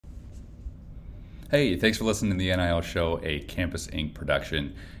Hey, thanks for listening to the NIL Show, a Campus Inc.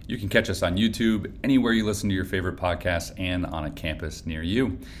 production. You can catch us on YouTube, anywhere you listen to your favorite podcasts, and on a campus near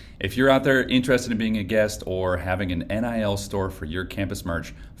you. If you're out there interested in being a guest or having an NIL store for your campus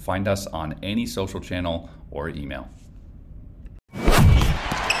merch, find us on any social channel or email.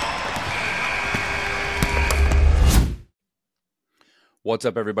 What's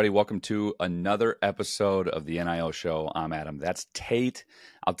up, everybody? Welcome to another episode of the NIL Show. I'm Adam. That's Tate.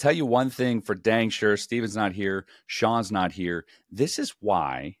 I'll tell you one thing for dang sure. Steven's not here. Sean's not here. This is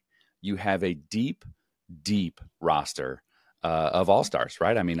why you have a deep roster of all-stars,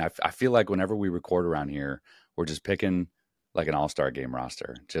 right? I mean, I feel like whenever we record around here, we're just picking like an all-star game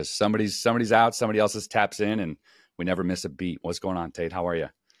roster. Just somebody's out, somebody else's taps in, and we never miss a beat. What's going on, Tate? How are you?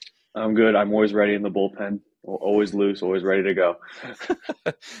 I'm good. I'm always ready in the bullpen. Always loose, always ready to go.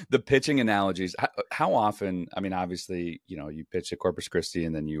 The pitching analogies, how often, I mean, obviously, you know, you pitched at Corpus Christi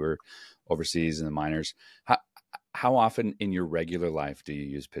and then you were overseas in the minors. How often in your regular life do you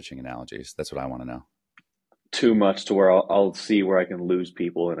use pitching analogies? That's what I want to know. Too much to where I'll see where I can lose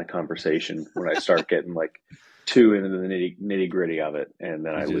people in a conversation when I start getting like too into the nitty gritty of it, and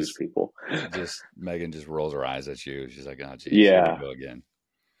then I lose people. Megan just rolls her eyes at you. She's like, oh, geez, yeah, here we go again.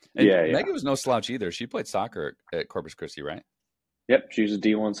 And Megan was no slouch either. She played soccer at Corpus Christi, right? Yep, she's a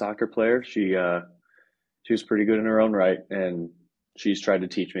D1 soccer player. She was pretty good in her own right, and she's tried to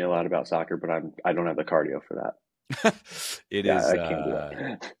teach me a lot about soccer, but I don't have the cardio for that. I can't do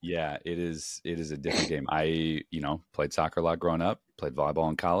that. Yeah, it is a different game. I, played soccer a lot growing up, played volleyball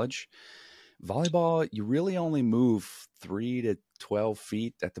in college. Volleyball, you really only move 3 to 12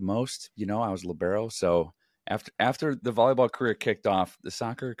 feet at the most. I was libero, so After the volleyball career kicked off, the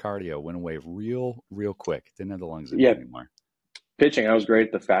soccer cardio went away real quick. Didn't have the lungs in it anymore. Pitching, I was great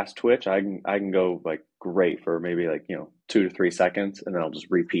at the fast twitch. I can go like great for maybe 2 to 3 seconds, and then I'll just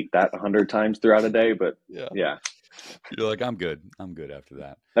repeat that 100 times throughout a day. But yeah. You're like, I'm good after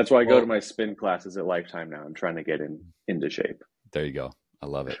that. That's why I go to my spin classes at Lifetime now. I'm trying to get into shape. There you go. I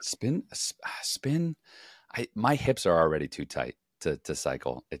love it. Spin. My hips are already too tight to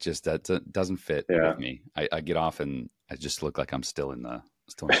cycle. It just doesn't fit with me. I get off and I just look like I'm still in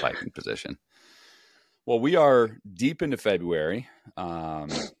fighting position. Well, we are deep into February.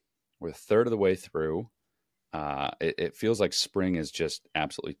 We're a third of the way through. It feels like spring is just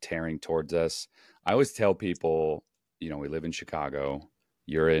absolutely tearing towards us. I always tell people, we live in Chicago.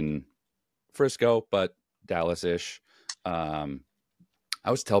 You're in Frisco, but Dallas-ish. I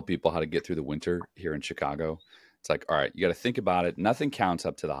always tell people how to get through the winter here in Chicago. It's like, all right, you got to think about it. Nothing counts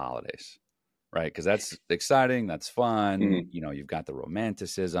up to the holidays, right? Because that's exciting. That's fun. Mm-hmm. You've got the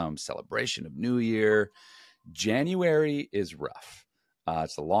romanticism, celebration of New Year. January is rough.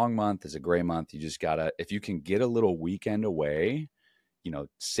 It's a long month. It's a gray month. You just got to, if you can get a little weekend away,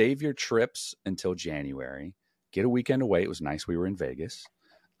 save your trips until January. Get a weekend away. It was nice. We were in Vegas.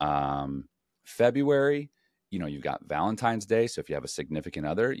 February, you've got Valentine's Day. So if you have a significant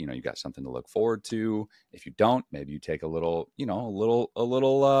other, you've got something to look forward to. If you don't, maybe you take a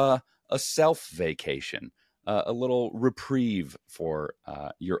self vacation, a little reprieve for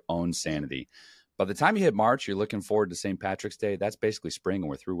your own sanity. By the time you hit March, you're looking forward to St. Patrick's Day. That's basically spring, and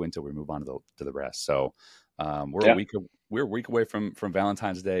we're through winter. We move on to the rest. So we're a week away from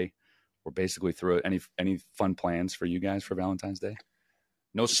Valentine's Day. We're basically through it. Any fun plans for you guys for Valentine's Day?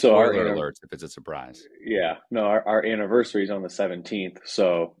 No spoiler alerts if it's a surprise. Yeah, no, our anniversary is on the 17th,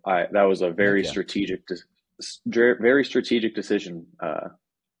 so that was a very strategic decision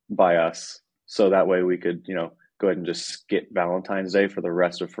by us. So that way we could, go ahead and just skip Valentine's Day for the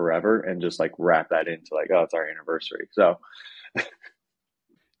rest of forever and just like wrap that into it's our anniversary. So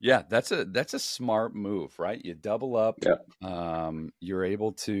yeah, that's a smart move, right? You double up. Yeah. You're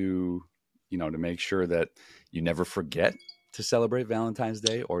able to, to make sure that you never forget to celebrate Valentine's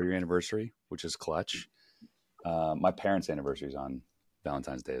Day or your anniversary, which is clutch. My parents' anniversary is on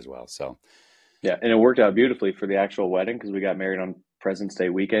Valentine's Day as well. So yeah, and it worked out beautifully for the actual wedding because we got married on President's Day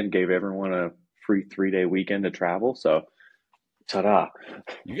weekend, gave everyone a free 3-day weekend to travel. So ta-da.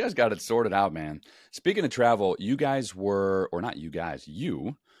 You guys got it sorted out, man. Speaking of travel, you were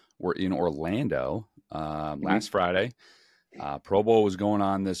in Orlando last Friday. Pro Bowl was going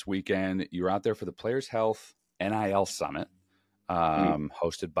on this weekend. You were out there for the Players Health NIL Summit,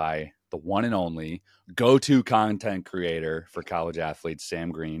 hosted by the one and only go-to content creator for college athletes,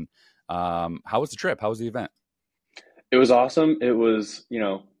 Sam Green. How was the trip? How was the event? It was awesome. It was,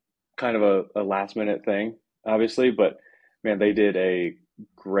 kind of a last minute thing, obviously, but man, they did a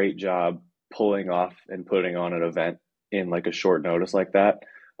great job pulling off and putting on an event in like a short notice like that.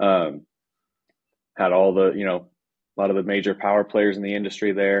 Had all the, a lot of the major power players in the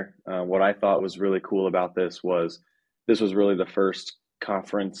industry there. What I thought was really cool about this was really the first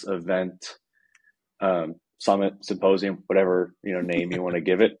conference event, summit, symposium, whatever name you want to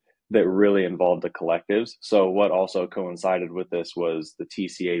give it, that really involved the collectives. So what also coincided with this was the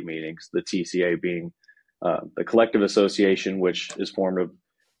TCA meetings, the TCA being the collective association, which is formed of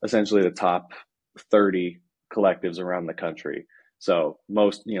essentially the top 30 collectives around the country. So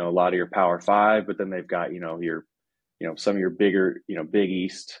most, a lot of your Power Five, but then they've got, your, some of your bigger, Big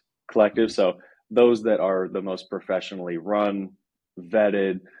East collectives. So those that are the most professionally run,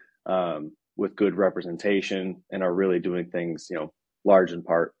 vetted, with good representation, and are really doing things, large in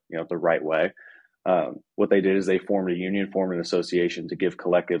part, the right way. What they did is they formed a union, formed an association to give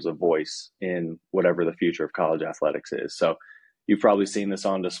collectives a voice in whatever the future of college athletics is. So you've probably seen this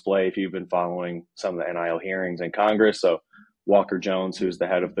on display if you've been following some of the NIL hearings in Congress. So Walker Jones, who's the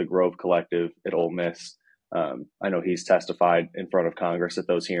head of the Grove Collective at Ole Miss, I know he's testified in front of Congress at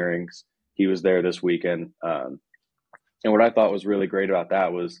those hearings. He was there this weekend. And what I thought was really great about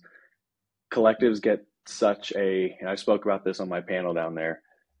that was collectives get and I spoke about this on my panel down there,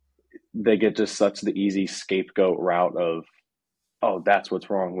 they get just such the easy scapegoat route of, oh, that's what's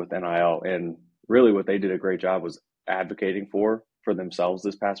wrong with NIL. And really what they did a great job was advocating for themselves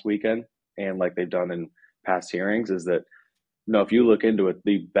this past weekend. And like they've done in past hearings, is that, if you look into it,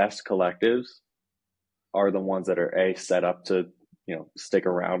 the best collectives are the ones that are set up to, stick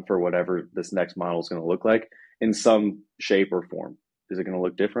around for whatever this next model is going to look like in some shape or form. Is it going to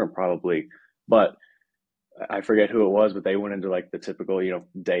look different? Probably. But I forget who it was, but they went into like the typical,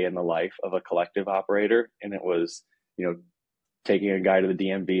 day in the life of a collective operator. And it was, taking a guy to the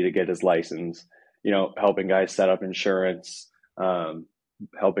DMV to get his license, helping guys set up insurance,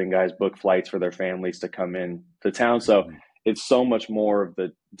 helping guys book flights for their families to come in to town. So it's so much more of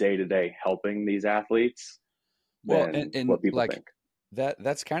the day-to-day helping these athletes than what people think.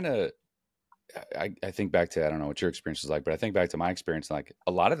 That's kind of, I think back to, I don't know what your experience is like, but I think back to my experience, like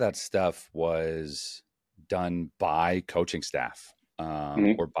a lot of that stuff was done by coaching staff,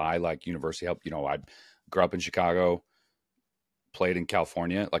 or by like university help. I grew up in Chicago, played in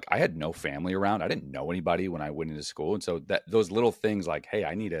California. Like I had no family around. I didn't know anybody when I went into school. And so those little things like, hey,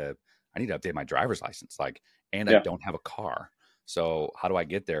 I need to update my driver's license. Like, and I don't have a car. So how do I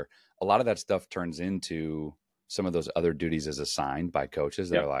get there? A lot of that stuff turns into some of those other duties as assigned by coaches.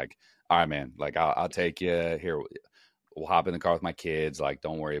 They're like, all right, man, like I'll take you here. We'll hop in the car with my kids. Like,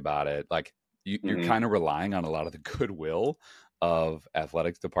 don't worry about it. Like you're kind of relying on a lot of the goodwill of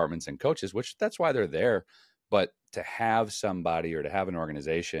athletics departments and coaches, which that's why they're there. But to have somebody or to have an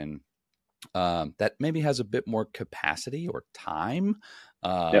organization that maybe has a bit more capacity or time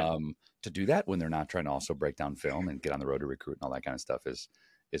to do that when they're not trying to also break down film and get on the road to recruit and all that kind of stuff is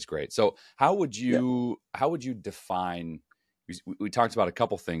great. So how would you define, we talked about a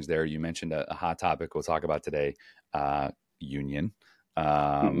couple things there. You mentioned a hot topic we'll talk about today, union.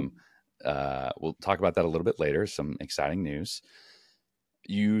 We'll talk about that a little bit later, some exciting news.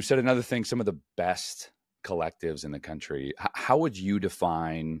 You said another thing, some of the best collectives in the country. How would you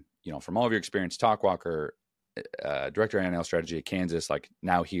define, from all of your experience, Talkwalker, director of NIL strategy at Kansas, like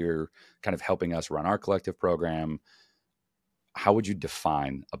now here kind of helping us run our collective program. How would you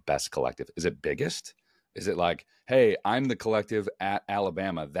define a best collective? Is it biggest? Is it like, hey, I'm the collective at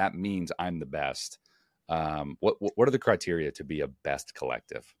Alabama, that means I'm the best? What are the criteria to be a best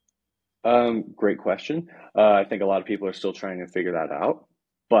collective? Great question. I think a lot of people are still trying to figure that out.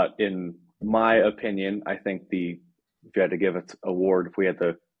 But in my opinion, I think if you had to give an award, if we had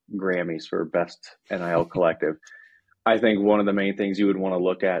the Grammys for best NIL collective, I think one of the main things you would want to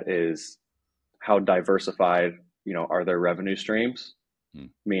look at is how diversified, are their revenue streams?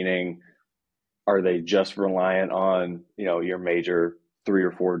 Meaning, are they just reliant on, your major 3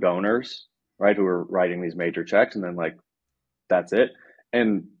 or 4 donors, right, who are writing these major checks, and then like, that's it?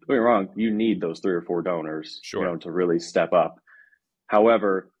 And don't get me wrong, you need those 3 or 4 donors, to really step up.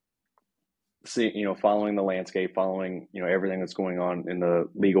 However, following the landscape, following, everything that's going on in the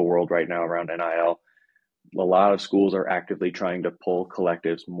legal world right now around NIL, a lot of schools are actively trying to pull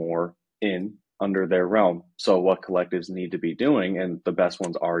collectives more in under their realm. So what collectives need to be doing, and the best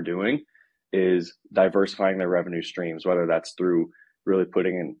ones are doing, is diversifying their revenue streams, whether that's through really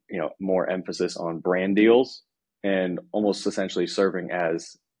putting in, more emphasis on brand deals and almost essentially serving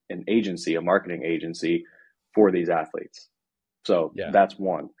as an agency, a marketing agency for these athletes. So that's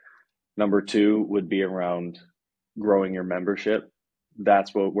one. Number 2 would be around growing your membership.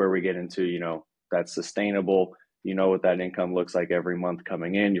 That's where we get into, that's sustainable. What that income looks like every month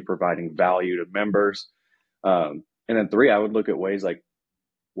coming in. You're providing value to members. And then 3, I would look at ways like,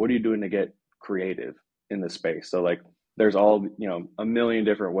 what are you doing to get creative in the space. So like there's all, a million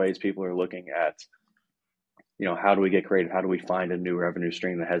different ways people are looking at, how do we get creative? How do we find a new revenue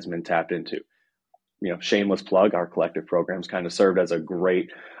stream that hasn't been tapped into? Shameless plug, our collective programs kind of served as a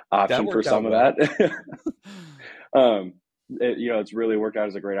great option for some of that. It's really worked out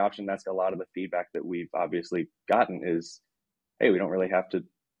as a great option. That's a lot of the feedback that we've obviously gotten is, hey, we don't really have to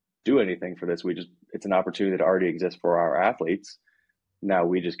do anything for this. It's an opportunity that already exists for our athletes. Now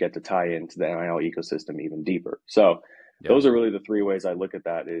we just get to tie into the NIL ecosystem even deeper. So those are really the three ways I look at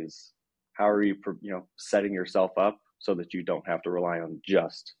that is how are you, setting yourself up so that you don't have to rely on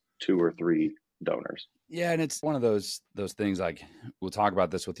just 2 or 3 donors. Yeah. And it's one of those things, like we'll talk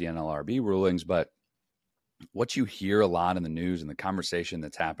about this with the NLRB rulings, but what you hear a lot in the news and the conversation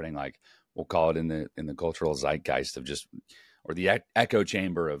that's happening, like we'll call it in the cultural zeitgeist of just, or the echo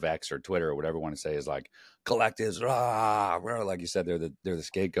chamber of X or Twitter or whatever you want to say, is like collectives, like you said, they're the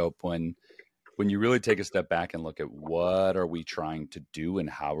scapegoat. When you really take a step back and look at what are we trying to do and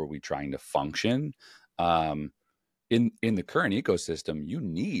how are we trying to function, in the current ecosystem, you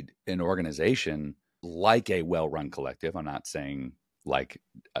need an organization like a well-run collective. I'm not saying like,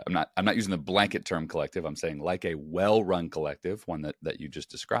 I'm not using the blanket term collective. I'm saying like a well-run collective, one that you just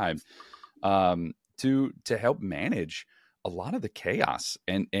described, to help manage a lot of the chaos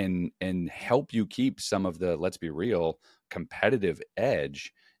and help you keep some of the, let's be real, competitive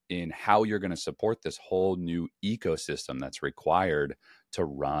edge in how you're going to support this whole new ecosystem that's required to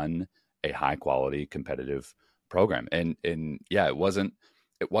run a high quality competitive program. And yeah, it wasn't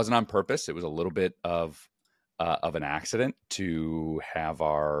on purpose. It was a little bit of an accident to have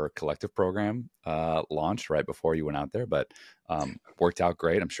our collective program launched right before you went out there, but worked out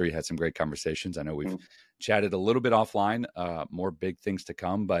great. I'm sure you had some great conversations. I know we've chatted a little bit offline, more big things to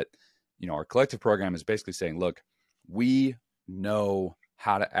come, but our collective program is basically saying, look, we know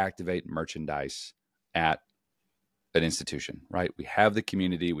how to activate merchandise at an institution, right? We have the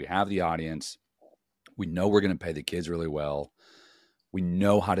community, we have the audience. We know we're going to pay the kids really well. We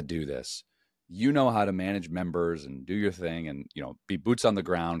know how to do this. You know how to manage members and do your thing and, be boots on the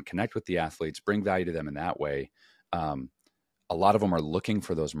ground, connect with the athletes, bring value to them in that way. A lot of them are looking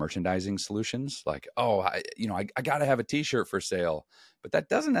for those merchandising solutions like, I got to have a t-shirt for sale, but that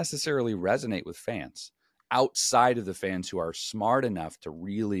doesn't necessarily resonate with fans outside of the fans who are smart enough to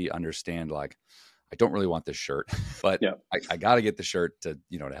really understand, like, I don't really want this shirt, but I got to get the shirt to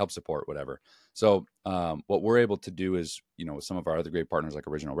help support whatever. So what we're able to do is, with some of our other great partners like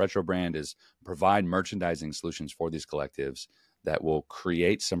Original Retro Brand, is provide merchandising solutions for these collectives that will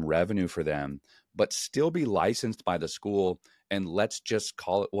create some revenue for them, but still be licensed by the school. And let's just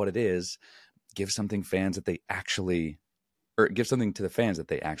call it what it is. Give something give something to the fans that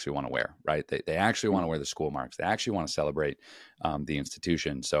they actually want to wear, right? They actually want to wear the school marks. They actually want to celebrate the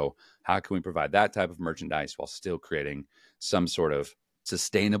institution. So how can we provide that type of merchandise while still creating some sort of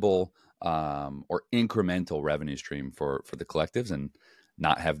sustainable or incremental revenue stream for the collectives and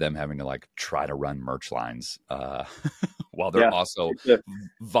not have them having to like try to run merch lines while they're also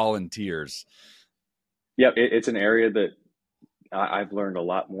volunteers. Yeah, it's an area that I've learned a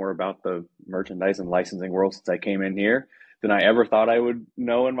lot more about the merchandise and licensing world since I came in here than I ever thought I would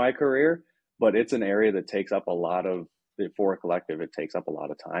know in my career. But it's an area that takes up for a collective, it takes up a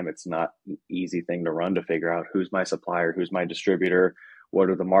lot of time. It's not an easy thing to run, to figure out who's my supplier, who's my distributor, what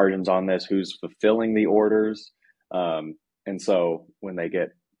are the margins on this, who's fulfilling the orders. And so when they get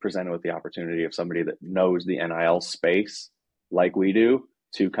presented with the opportunity of somebody that knows the NIL space like we do,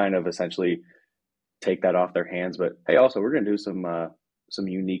 to kind of essentially take that off their hands, but hey, also we're going to do some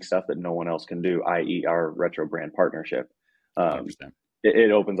unique stuff that no one else can do, i.e. our retro brand partnership.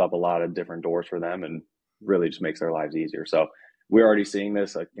 It opens up a lot of different doors for them and really just makes their lives easier. So we're already seeing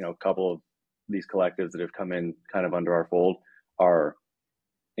this, a couple of these collectives that have come in kind of under our fold are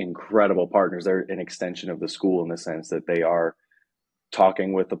incredible partners. They're an extension of the school in the sense that they are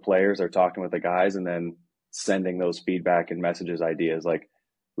talking with the players, they're talking with the guys, and then sending those feedback and messages, ideas. Like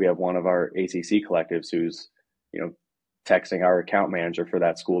we have one of our ACC collectives who's, texting our account manager for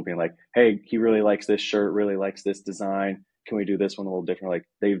that school being like, hey, he really likes this shirt, really likes this design. Can we do this one a little different? Like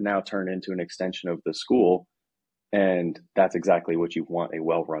they've now turned into an extension of the school. And that's exactly what you want a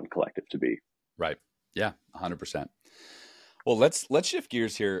well-run collective to be. Right. Yeah. 100%. Well, let's shift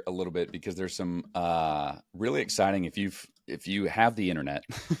gears here a little bit because there's some really exciting, if you have the internet,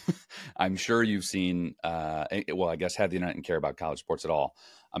 I'm sure you've seen, I guess have the internet and care about college sports at all.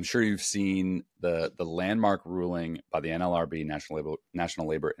 I'm sure you've seen the landmark ruling by the NLRB, National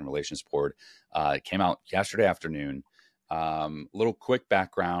Labor and Relations Board. It came out yesterday afternoon. Little quick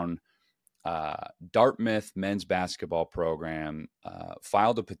background. Dartmouth men's basketball program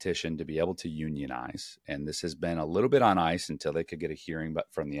filed a petition to be able to unionize. And this has been a little bit on ice until they could get a hearing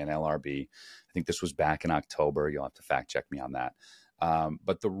from the NLRB. I think this was back in October. You'll have to fact check me on that.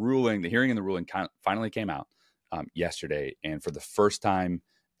 But the hearing and the ruling finally came out yesterday. And for the first time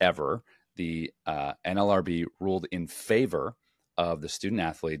ever, the NLRB ruled in favor of the student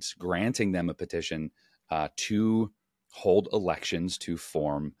athletes, granting them a petition to hold elections to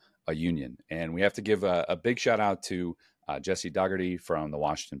form a union. And we have to give a big shout out to Jesse Dougherty from the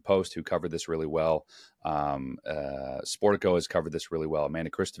Washington Post, who covered this really well. Sportico has covered this really well.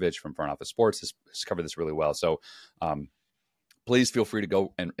 Amanda Kristovich from Front Office Sports has covered this really well. So please feel free to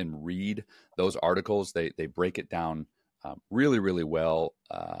go and read those articles. They break it down really, really well,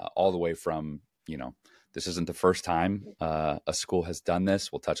 all the way from, this isn't the first time a school has done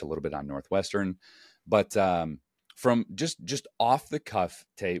this. We'll touch a little bit on Northwestern, but from just off the cuff,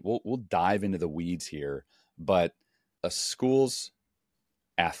 Tate, we'll dive into the weeds here. But a school's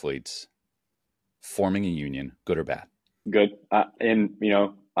athletes forming a union, good or bad? Good. And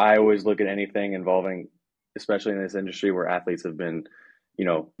I always look at anything involving, especially in this industry where athletes have been,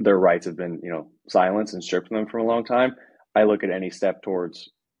 their rights have been, silenced and stripped from them for a long time. I look at any step towards,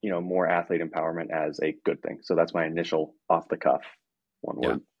 more athlete empowerment as a good thing. So that's my initial off the cuff one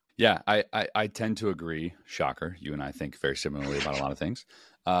word. Yeah, I tend to agree. Shocker. You and I think very similarly about a lot of things,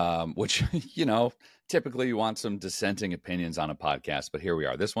 which, typically you want some dissenting opinions on a podcast, but here we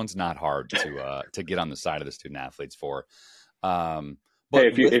are. This one's not hard to get on the side of the student athletes for. But hey,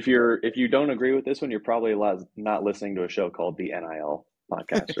 if you don't agree with this one, you're probably not listening to a show called the NIL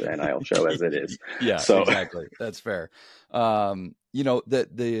podcast or NIL show as it is. Yeah, so exactly. That's fair. The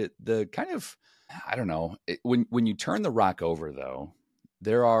kind of, I don't know, when you turn the rock over though,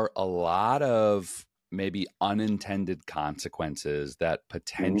 there are a lot of maybe unintended consequences that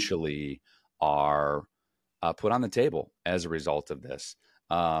potentially are put on the table as a result of this.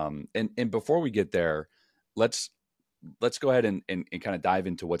 And before we get there, let's go ahead and kind of dive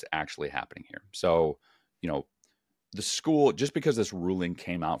into what's actually happening here. So, the school, just because this ruling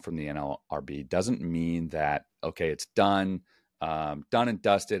came out from the NLRB doesn't mean that, okay, it's done and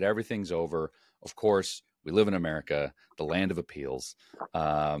dusted, everything's over. Of course, we live in America, the land of appeals.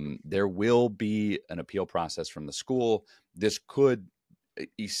 There will be an appeal process from the school. This could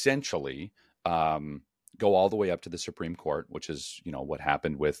essentially go all the way up to the Supreme Court, which is, what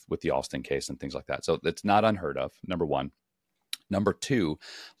happened with the Alston case and things like that. So that's not unheard of, number one. Number two,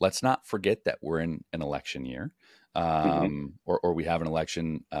 let's not forget that we're in an election year, or we have an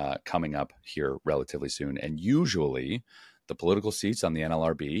election coming up here relatively soon. And usually the political seats on the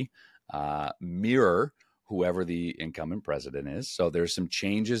NLRB mirror whoever the incumbent president is. So there's some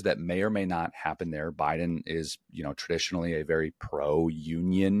changes that may or may not happen there. Biden is, traditionally a very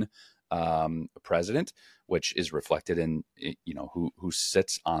pro-union president, which is reflected in, who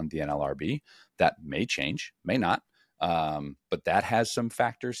sits on the NLRB. That may change, may not. But that has some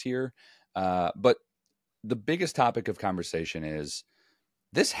factors here. But the biggest topic of conversation is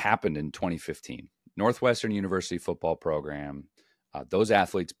this happened in 2015. Northwestern University football program, those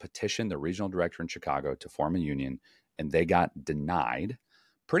athletes petitioned the regional director in Chicago to form a union, and they got denied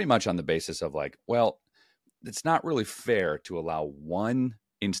pretty much on the basis of it's not really fair to allow one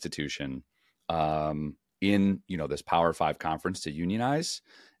institution in, this Power 5 conference to unionize.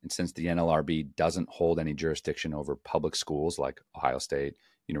 And since the NLRB doesn't hold any jurisdiction over public schools like Ohio State,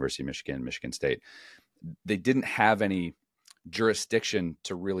 University of Michigan, Michigan State, they didn't have any jurisdiction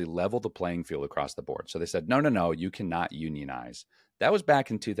to really level the playing field across the board. So they said, no, you cannot unionize. That was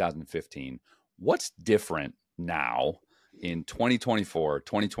back in 2015. What's different now in 2024,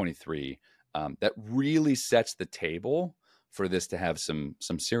 2023, that really sets the table for this to have some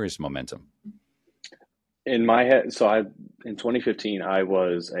serious momentum? In my head, in 2015, I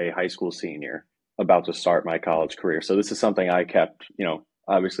was a high school senior about to start my college career. So this is something I kept,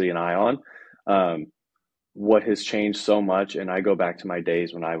 obviously an eye on. What has changed so much, and I go back to my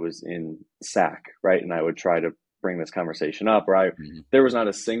days when I was in SAC, right? And I would try to bring this conversation up, or there was not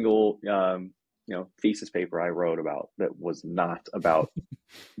a single, thesis paper I wrote about that was not about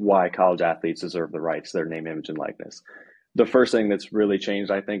why college athletes deserve the rights to their name, image, and likeness. The first thing that's really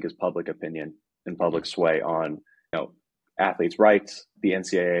changed, I think, is public opinion and public sway on, athletes' rights, the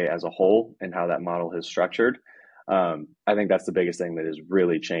NCAA as a whole, and how that model is structured. I think that's the biggest thing that has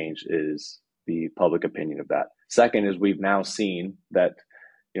really changed is the public opinion of that. Second is we've now seen that,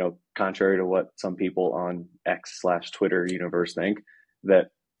 contrary to what some people on X/Twitter universe think, that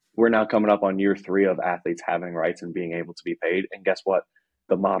we're now coming up on year 3 of athletes having rights and being able to be paid. And guess what?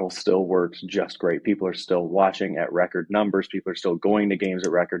 the model still works just great. People are still watching at record numbers. People are still going to games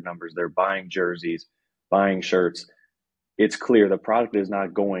at record numbers. They're buying jerseys, buying shirts. It's clear the product is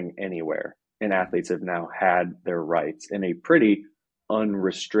not going anywhere. And athletes have now had their rights in a pretty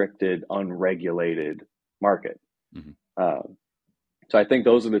unrestricted, unregulated market. So I think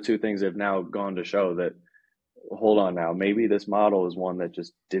those are the two things that have now gone to show that, hold on now, maybe this model is one that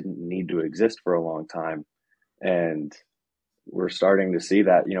just didn't need to exist for a long time. And we're starting to see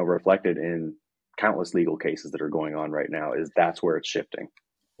that, reflected in countless legal cases that are going on right now. That's where it's shifting.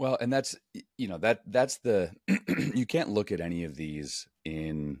 Well, and that's the, you can't look at any of these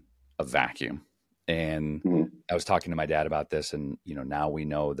in a vacuum. And I was talking to my dad about this, and, now we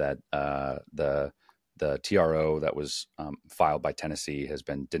know that the TRO that was filed by Tennessee has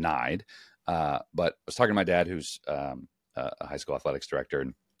been denied. But I was talking to my dad, who's a high school athletics director,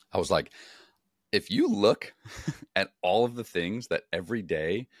 and I was like, if you look at all of the things that every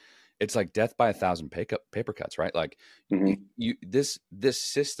day, it's like death by 1,000 paper cuts, right? Like this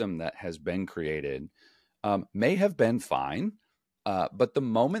system that has been created may have been fine, but the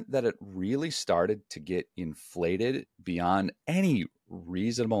moment that it really started to get inflated beyond any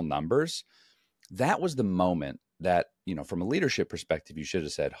reasonable numbers, that was the moment that, from a leadership perspective, you should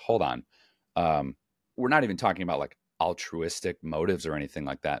have said, hold on. We're not even talking about like altruistic motives or anything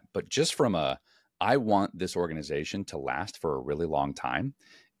like that, but just from I want this organization to last for a really long time.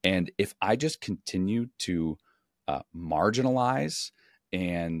 And if I just continue to marginalize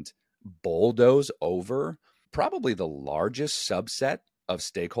and bulldoze over probably the largest subset of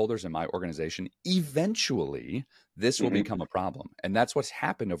stakeholders in my organization, eventually this will become a problem. And that's what's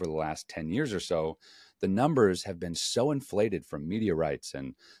happened over the last 10 years or so. The numbers have been so inflated from media rights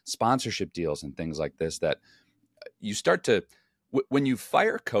and sponsorship deals and things like this that you start to, when you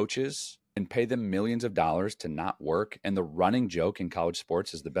fire coaches and pay them millions of dollars to not work, and the running joke in college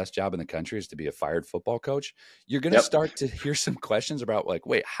sports is the best job in the country is to be a fired football coach, you're going to start to hear some questions about like,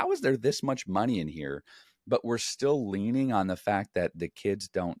 wait, how is there this much money in here, but we're still leaning on the fact that the kids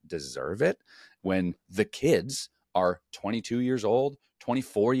don't deserve it, when the kids are 22 years old,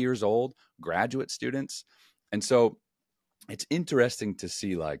 24 years old, graduate students. And so it's interesting to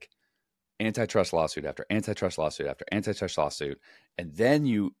see like antitrust lawsuit after antitrust lawsuit after antitrust lawsuit. And then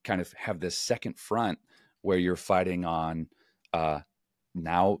you kind of have this second front where you're fighting on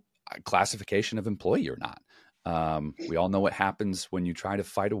now classification of employee or not. We all know what happens when you try to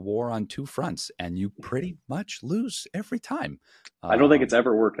fight a war on two fronts, and you pretty much lose every time. I don't think it's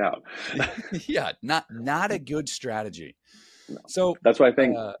ever worked out. Yeah, not a good strategy. No. So that's why I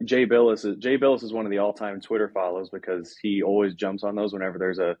think Jay Billis is one of the all-time Twitter follows, because he always jumps on those whenever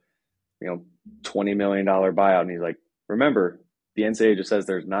there's a $20 million buyout, and he's like, remember, the NCAA just says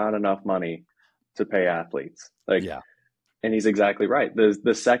there's not enough money to pay athletes. Like, yeah. And he's exactly right.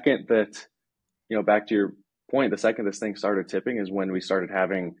 The second that, back to your point, the second this thing started tipping is when we started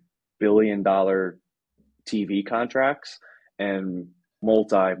having billion-dollar TV contracts and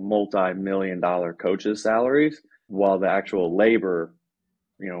multi-million-dollar coaches' salaries, while the actual labor,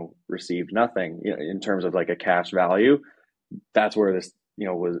 received nothing in terms of like a cash value. That's where this,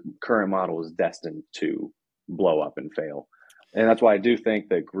 current model is destined to blow up and fail. And that's why I do think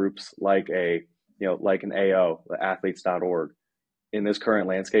that groups like an AO, athletes.org, in this current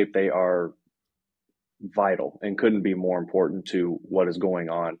landscape, they are vital and couldn't be more important to what is going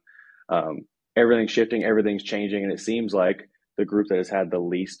on. Everything's shifting, everything's changing, and it seems like the group that has had the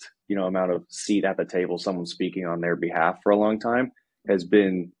least, amount of seat at the table, someone speaking on their behalf for a long time, has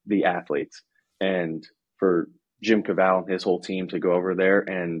been the athletes. And for Jim Cavall and his whole team to go over there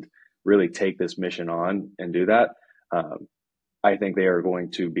and really take this mission on and do that, I think they are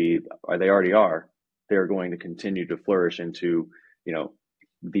going to be, or they already are, they're going to continue to flourish into,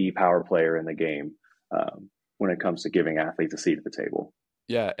 the power player in the game when it comes to giving athletes a seat at the table.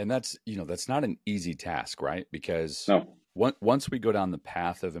 Yeah. And that's not an easy task, right? Because once we go down the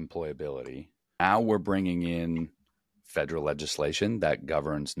path of employability, now we're bringing in federal legislation that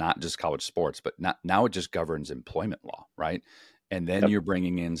governs not just college sports, but now it just governs employment law, right? And then you're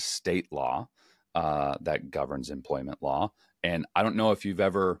bringing in state law that governs employment law. And I don't know if you've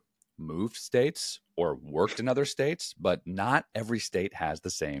ever moved states or worked in other states, but not every state has the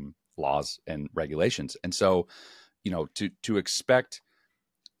same laws and regulations. And so, to expect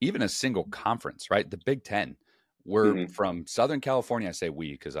even a single conference, right? The Big Ten, we're from Southern California. I say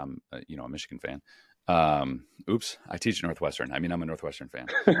we because I'm, a Michigan fan. Oops, I teach Northwestern. I mean, I'm a Northwestern fan.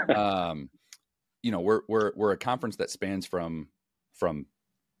 We're a conference that spans from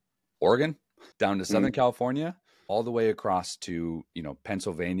Oregon down to Southern California, all the way across to,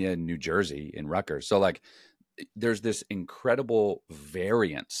 Pennsylvania and New Jersey in Rutgers. So like there's this incredible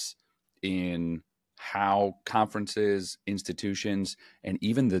variance in how conferences, institutions, and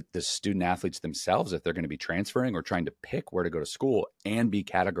even the student athletes themselves, if they're going to be transferring or trying to pick where to go to school and be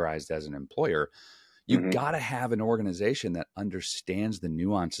categorized as an employer, you've got to have an organization that understands the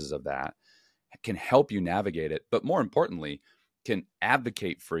nuances of that, can help you navigate it, but more importantly, can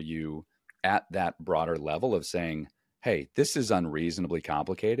advocate for you at that broader level of saying, hey, this is unreasonably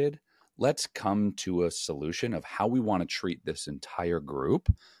complicated. Let's come to a solution of how we want to treat this entire group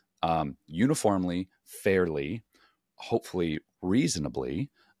uniformly, fairly, hopefully reasonably,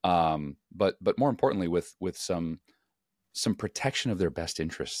 but more importantly, with some protection of their best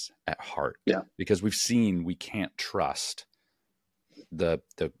interests at heart. Yeah, because we've seen we can't trust the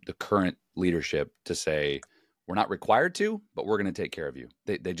current leadership to say we're not required to, but we're going to take care of you.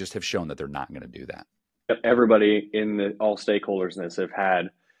 They just have shown that they're not going to do that. Everybody all stakeholders in this have had,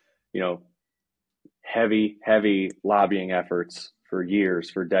 heavy lobbying efforts for years,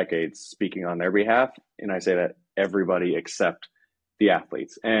 for decades, speaking on their behalf. And I say that everybody except the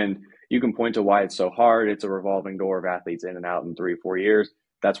athletes. And you can point to why it's so hard. It's a revolving door of athletes in and out in 3 or 4 years.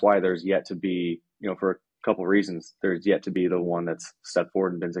 That's why there's yet to be, for a couple of reasons, there's yet to be the one that's stepped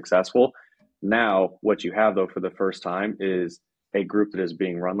forward and been successful. Now, what you have, though, for the first time is a group that is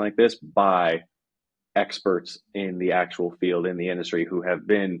being run like this by experts in the actual field, in the industry, who have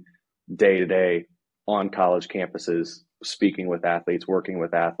been day to day on college campuses, speaking with athletes, working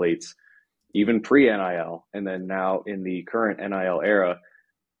with athletes, even pre-NIL, and then now in the current NIL era.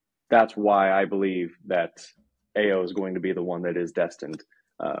 That's why I believe that AO is going to be the one that is destined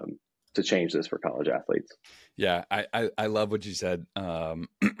to change this for college athletes. Yeah, I love what you said,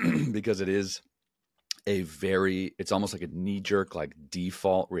 because it is it's almost like a knee-jerk, like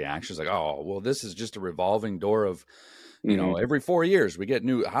default reaction. It's like, oh, well, this is just a revolving door of, every 4 years we get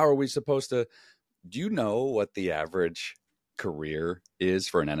new. How are we supposed to? Do you know what the average career is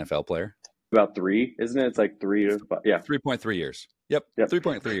for an NFL player? About 3, isn't it? It's like 3 to 5. Yeah. 3.3 years. Yep.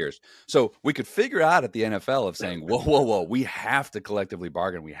 3.3 years. So we could figure out at the NFL of saying, whoa, we have to collectively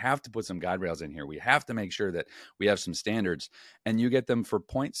bargain. We have to put some guide rails in here. We have to make sure that we have some standards, and you get them for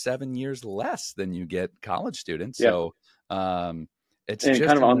 0.7 years less than you get college students. Yeah. So it's and just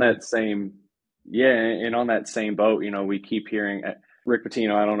kind of on that same, and on that same boat, we keep hearing Rick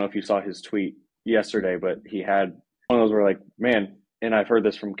Pitino. I don't know if you saw his tweet yesterday, but he had one of those where, like, man, and I've heard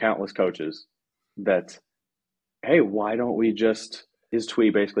this from countless coaches, that, hey, why don't we just, his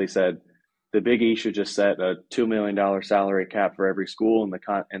tweet basically said, the Big E should just set a $2 million salary cap for every school, and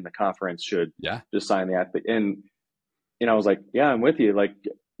the conference should just sign the athlete. And I was like, yeah, I'm with you. Like,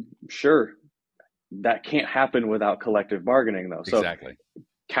 sure, that can't happen without collective bargaining, though. So exactly.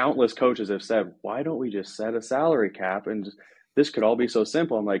 Countless coaches have said, why don't we just set a salary cap, and this could all be so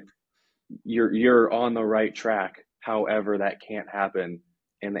simple. I'm like, you're on the right track. However, that can't happen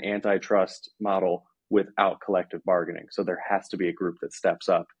in the antitrust model without collective bargaining. So there has to be a group that steps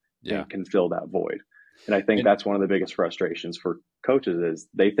up and can fill that void. And I think that's one of the biggest frustrations for coaches, is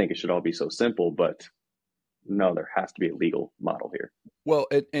they think it should all be so simple, but no, there has to be a legal model here. Well,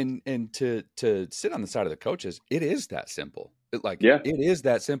 and to sit on the side of the coaches, it is that simple. It is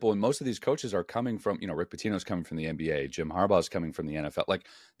that simple. And most of these coaches are coming from, Rick Pitino's coming from the NBA, Jim Harbaugh's coming from the NFL. Like,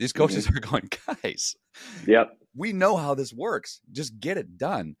 these coaches are going, guys, we know how this works. Just get it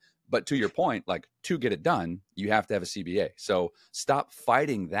done. But to your point, like, to get it done, you have to have a CBA. So stop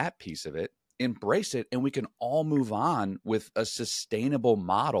fighting that piece of it, embrace it, and we can all move on with a sustainable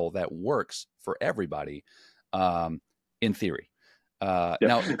model that works for everybody, in theory.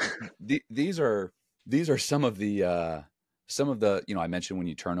 Now, these are some of the, I mentioned when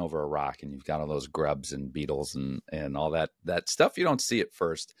you turn over a rock and you've got all those grubs and beetles and all that stuff, you don't see at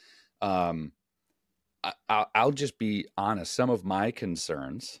first. I'll just be honest. Some of my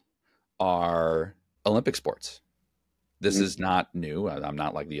concerns are Olympic sports. This is not new. I'm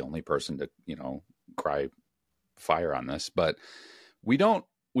not like the only person to, cry fire on this, but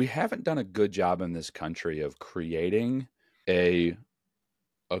we haven't done a good job in this country of creating a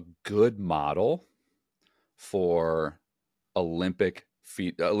good model for Olympic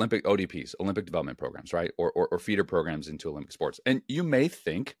ODPs, Olympic development programs, right? Or feeder programs into Olympic sports. And you may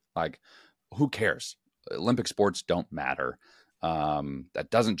think, like, who cares? Olympic sports don't matter. That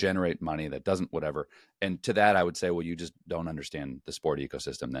doesn't generate money. That doesn't whatever. And to that, I would say, well, you just don't understand the sport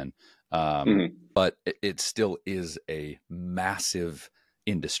ecosystem then. But it still is a massive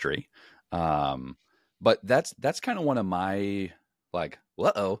industry. But that's kind of one of my, like,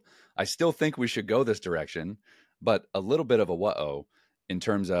 I still think we should go this direction, but a little bit of a in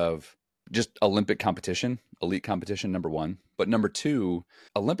terms of just Olympic competition, elite competition, number one. But number two,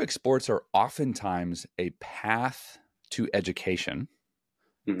 Olympic sports are oftentimes a path to education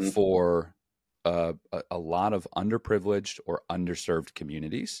for a lot of underprivileged or underserved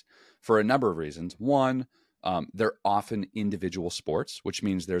communities for a number of reasons. One, they're often individual sports, which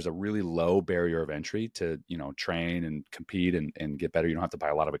means there's a really low barrier of entry to, train and compete and get better. You don't have to buy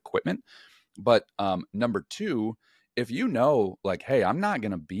a lot of equipment. But number two, if like, hey, I'm not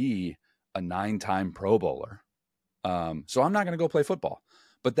going to be a 9-time Pro Bowler, so I'm not going to go play football.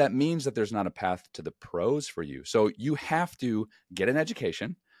 But that means that there's not a path to the pros for you. So you have to get an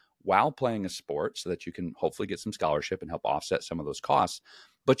education while playing a sport so that you can hopefully get some scholarship and help offset some of those costs.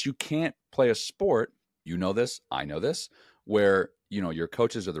 But you can't play a sport, this, I know this, where, your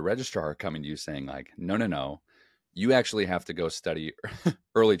coaches or the registrar are coming to you saying like, no, you actually have to go study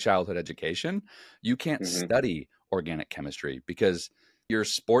early childhood education. You can't study organic chemistry because your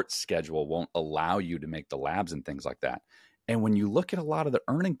sports schedule won't allow you to make the labs and things like that. And when you look at a lot of the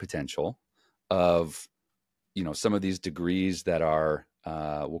earning potential of, some of these degrees that are,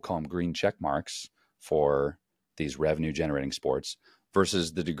 we'll call them green check marks for these revenue generating sports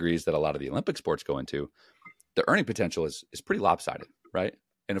versus the degrees that a lot of the Olympic sports go into, the earning potential is pretty lopsided, right?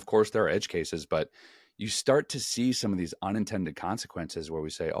 And of course there are edge cases, but you start to see some of these unintended consequences where we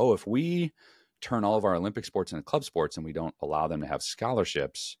say, oh, if we turn all of our Olympic sports into club sports and we don't allow them to have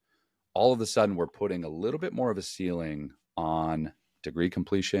scholarships, all of a sudden we're putting a little bit more of a ceiling on degree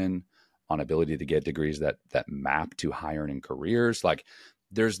completion, on ability to get degrees that map to high earning careers. Like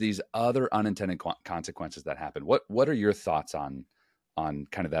there's these other unintended consequences that happen. What are your thoughts on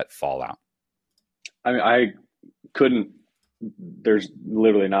kind of that fallout? I mean, there's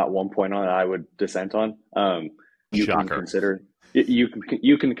literally not one point on it I would dissent on. You can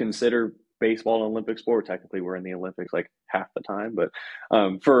consider baseball an Olympic sport. Technically we're in the Olympics like half the time, but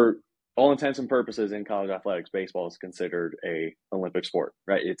for all intents and purposes in college athletics, baseball is considered a Olympic sport,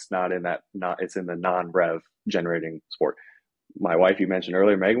 right? It's it's in the non-rev generating sport. My wife, you mentioned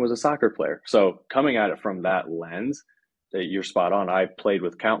earlier, Megan, was a soccer player. So coming at it from that lens, that you're spot on. I played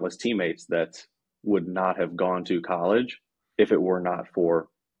with countless teammates that would not have gone to college if it were not for,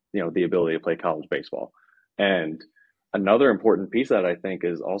 the ability to play college baseball. And another important piece of that I think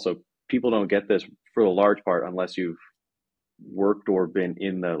is also people don't get this for the large part unless you've worked or been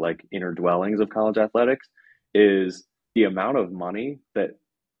in the like inner dwellings of college athletics, is the amount of money that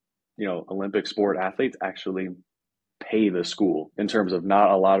Olympic sport athletes actually pay the school, in terms of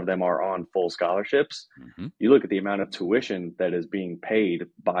not a lot of them are on full scholarships. You look at the amount of tuition that is being paid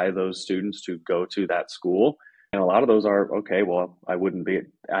by those students to go to that school, and a lot of those are, okay, well, I wouldn't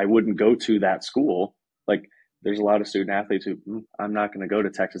go to that school. Like there's a lot of student athletes who I'm not going to go to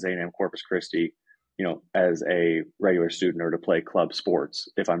Texas A&M Corpus Christi as a regular student or to play club sports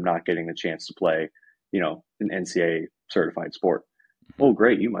if I'm not getting the chance to play, an NCAA certified sport. Well,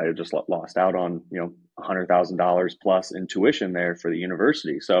 great. You might have just lost out on, $100,000 plus in tuition there for the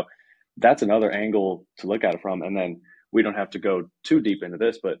university. So that's another angle to look at it from. And then we don't have to go too deep into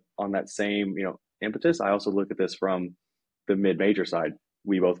this, but on that same, impetus, I also look at this from the mid-major side.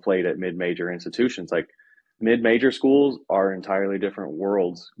 We both played at mid-major institutions. Like mid-major schools are entirely different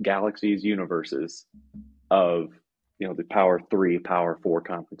worlds, galaxies, universes of, the Power 3, Power 4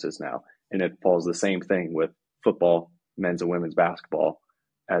 conferences now. And it falls the same thing with football, men's and women's basketball,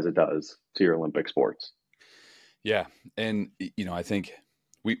 as it does to your Olympic sports. Yeah. And, I think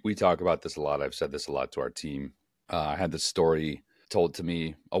we talk about this a lot. I've said this a lot to our team. I had this story told to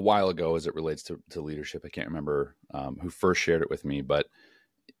me a while ago as it relates to leadership. I can't remember who first shared it with me, but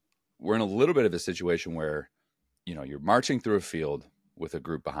we're in a little bit of a situation where, you're marching through a field with a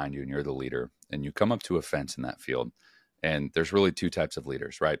group behind you and you're the leader, and you come up to a fence in that field. And there's really two types of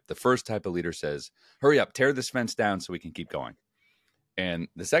leaders, right? The first type of leader says, hurry up, tear this fence down so we can keep going. And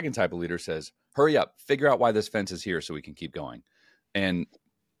the second type of leader says, hurry up, figure out why this fence is here so we can keep going. And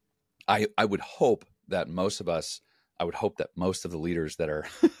I would hope that most of the leaders that are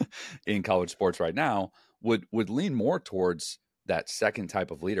in college sports right now would lean more towards that second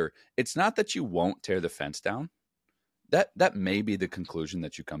type of leader. It's not that you won't tear the fence down. That may be the conclusion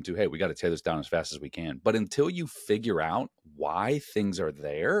that you come to. Hey, we got to tear this down as fast as we can. But until you figure out why things are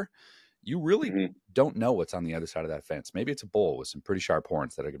there, you really don't know what's on the other side of that fence. Maybe it's a bull with some pretty sharp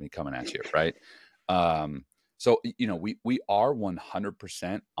horns that are going to be coming at you, right? So, we are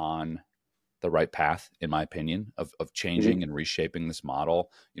 100% on the right path, in my opinion, of changing and reshaping this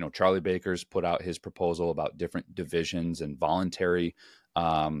model. Charlie Baker's put out his proposal about different divisions and voluntary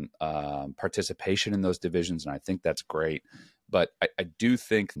participation in those divisions. And I think that's great. But I do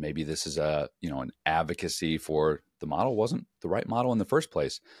think maybe this is an advocacy for the model wasn't the right model in the first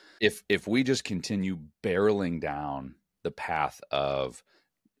place. If we just continue barreling down the path of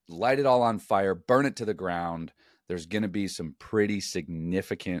light it all on fire, burn it to the ground, there's going to be some pretty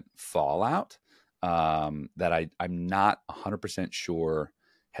significant fallout that I'm not 100% sure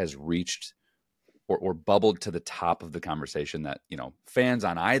has reached or bubbled to the top of the conversation that, fans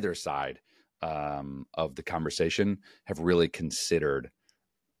on either side of the conversation have really considered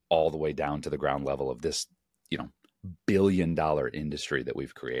all the way down to the ground level of this, billion-dollar industry that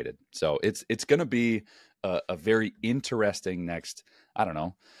we've created. So it's going to be a very interesting next,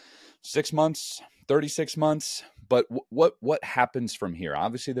 6 months, 36 months. But what happens from here?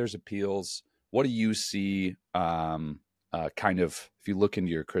 Obviously, there's appeals. What do you see kind of, if you look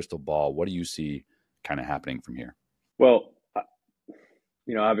into your crystal ball, what do you see kind of happening from here? Well,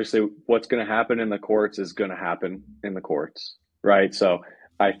 obviously what's going to happen in the courts is going to happen in the courts, right? So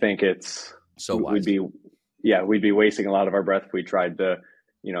I think it's we'd be wasting a lot of our breath if we tried to,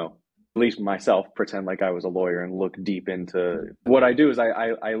 at least myself, pretend like I was a lawyer and look deep into what I do is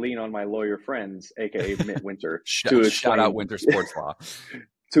I lean on my lawyer friends, aka Mitt Winter, to shout out Winter Sports Law,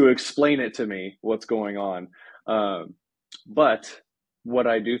 to explain it to me what's going on. But what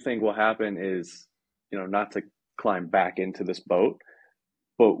I do think will happen is, not to climb back into this boat,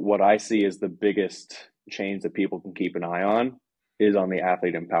 but what I see is the biggest change that people can keep an eye on is on the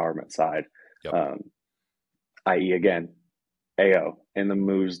athlete empowerment side, i.e. again, AO, and the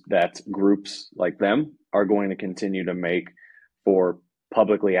moves that groups like them are going to continue to make for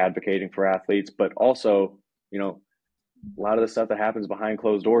publicly advocating for athletes, but also, a lot of the stuff that happens behind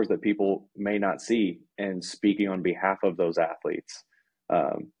closed doors that people may not see and speaking on behalf of those athletes.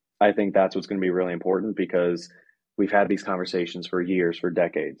 I think that's what's going to be really important because we've had these conversations for years, for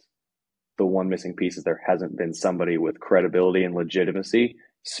decades. The one missing piece is there hasn't been somebody with credibility and legitimacy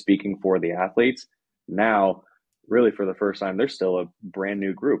speaking for the athletes. Now, really for the first time, there's still a brand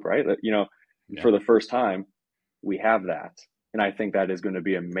new group, right? For the first time, we have that. And I think that is going to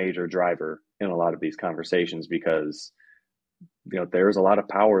be a major driver in a lot of these conversations because, there's a lot of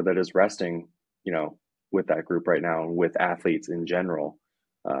power that is resting, with that group right now and with athletes in general.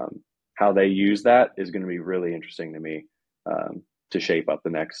 How they use that is going to be really interesting to me to shape up the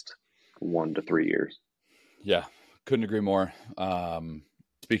next 1 to 3 years. Yeah, couldn't agree more.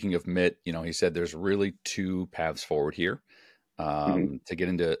 Speaking of Mitt, he said there's really two paths forward here. To get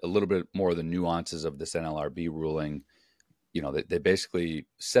into a little bit more of the nuances of this NLRB ruling, they basically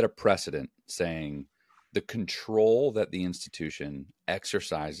set a precedent saying the control that the institution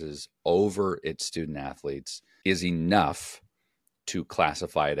exercises over its student athletes is enough to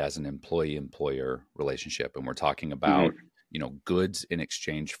classify it as an employee-employer relationship. And we're talking about, goods in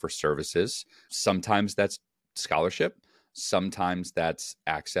exchange for services. Sometimes that's scholarship. Sometimes that's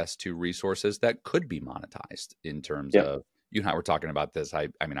access to resources that could be monetized in terms of, you and I were talking about this. I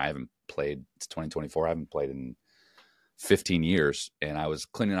haven't played, it's 2024. I haven't played in 15 years, and I was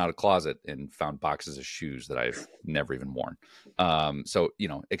cleaning out a closet and found boxes of shoes that I've never even worn. So,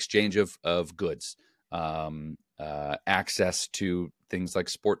 exchange of goods, access to things like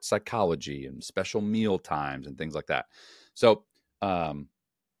sports psychology and special meal times and things like that. So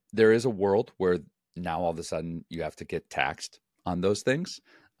there is a world where now all of a sudden you have to get taxed on those things.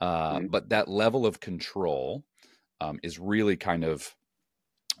 But that level of control is really kind of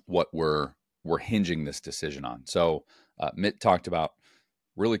what we're hinging this decision on. So Mitt talked about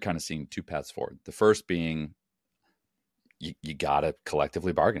really kind of seeing two paths forward. The first being you got to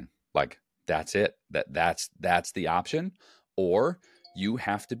collectively bargain. Like that's it. That's the option. Or you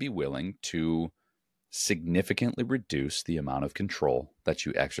have to be willing to significantly reduce the amount of control that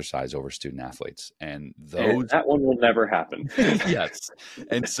you exercise over student athletes. And that one will never happen. Yes.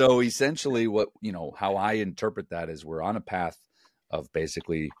 And so essentially what, how I interpret that is we're on a path of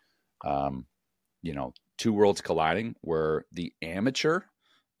basically, two worlds colliding where the amateur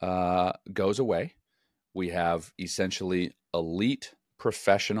goes away. We have essentially elite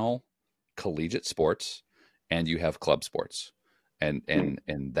professional collegiate sports, and you have club sports. And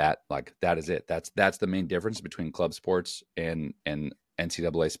that, like, that is it. That's the main difference between club sports and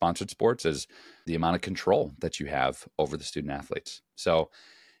NCAA sponsored sports is the amount of control that you have over the student athletes. So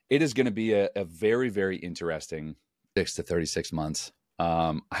it is going to be a very, very interesting 6 to 36 months.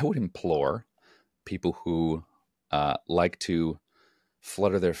 I would implore people who like to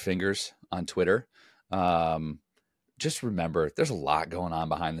flutter their fingers on Twitter, just remember there's a lot going on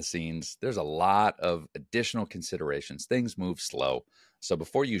behind the scenes. There's a lot of additional considerations. Things move slow. So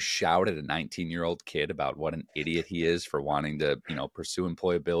before you shout at a 19-year-old kid about what an idiot he is for wanting to, pursue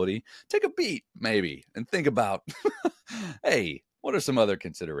employability, take a beat maybe and think about, hey, what are some other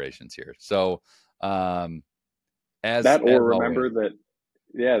considerations here? So remember that,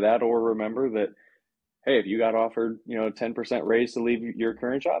 hey, if you got offered, 10% raise to leave your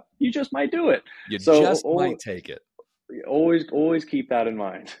current job, you just might do it. You just might take it. Always keep that in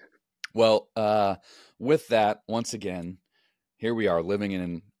mind. Well, with that, once again, here we are living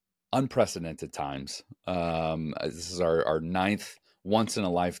in unprecedented times. This is our ninth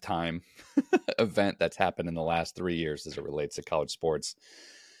once-in-a-lifetime event that's happened in the last 3 years as it relates to college sports.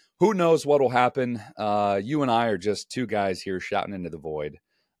 Who knows what will happen? You and I are just two guys here shouting into the void.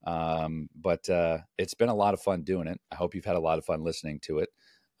 But it's been a lot of fun doing it. I hope you've had a lot of fun listening to it.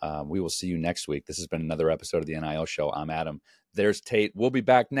 We will see you next week. This has been another episode of the NIL Show. I'm Adam. There's Tate. We'll be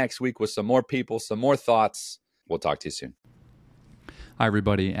back next week with some more people, some more thoughts. We'll talk to you soon. Hi,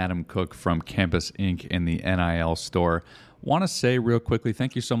 everybody. Adam Cook from Campus Inc. in the NIL store. Want to say real quickly,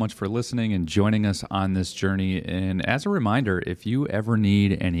 thank you so much for listening and joining us on this journey. And as a reminder, if you ever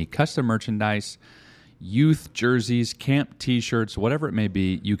need any custom merchandise, youth jerseys, camp t-shirts, whatever it may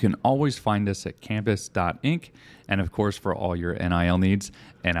be, you can always find us at campus.inc. And of course, for all your NIL needs,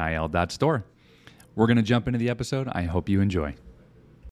 nil.store. We're going to jump into the episode. I hope you enjoy.